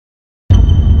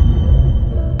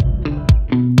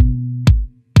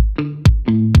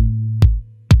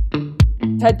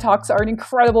TED Talks are an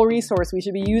incredible resource we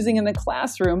should be using in the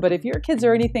classroom, but if your kids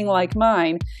are anything like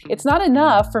mine, it's not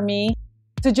enough for me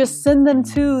to just send them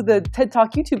to the TED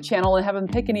Talk YouTube channel and have them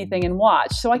pick anything and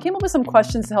watch. So I came up with some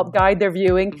questions to help guide their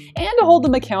viewing and to hold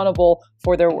them accountable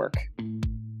for their work.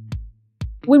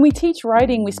 When we teach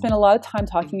writing, we spend a lot of time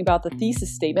talking about the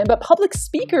thesis statement, but public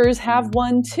speakers have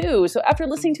one too. So after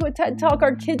listening to a TED Talk,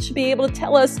 our kids should be able to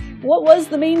tell us what was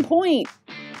the main point.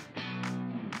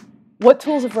 What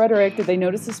tools of rhetoric did they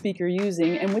notice the speaker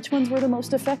using, and which ones were the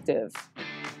most effective?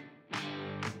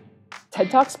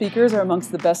 TED Talk speakers are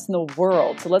amongst the best in the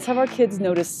world, so let's have our kids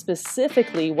notice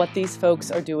specifically what these folks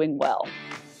are doing well.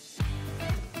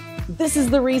 This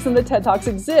is the reason that TED Talks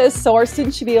exist, so our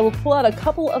students should be able to pull out a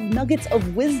couple of nuggets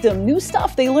of wisdom, new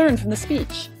stuff they learned from the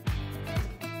speech.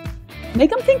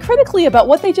 Make them think critically about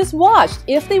what they just watched.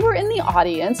 If they were in the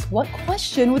audience, what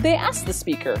question would they ask the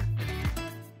speaker?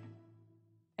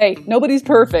 Hey, nobody's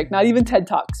perfect, not even TED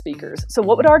Talk speakers. So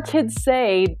what would our kids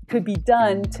say could be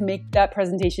done to make that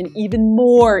presentation even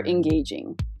more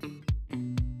engaging?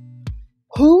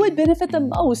 Who would benefit the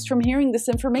most from hearing this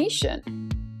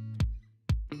information?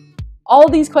 All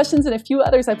of these questions and a few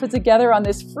others I put together on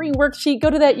this free worksheet. Go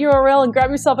to that URL and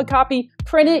grab yourself a copy,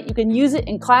 print it. You can use it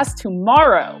in class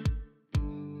tomorrow.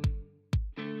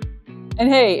 And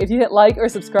hey, if you hit like or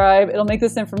subscribe, it'll make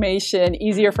this information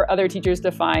easier for other teachers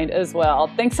to find as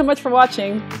well. Thanks so much for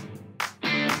watching.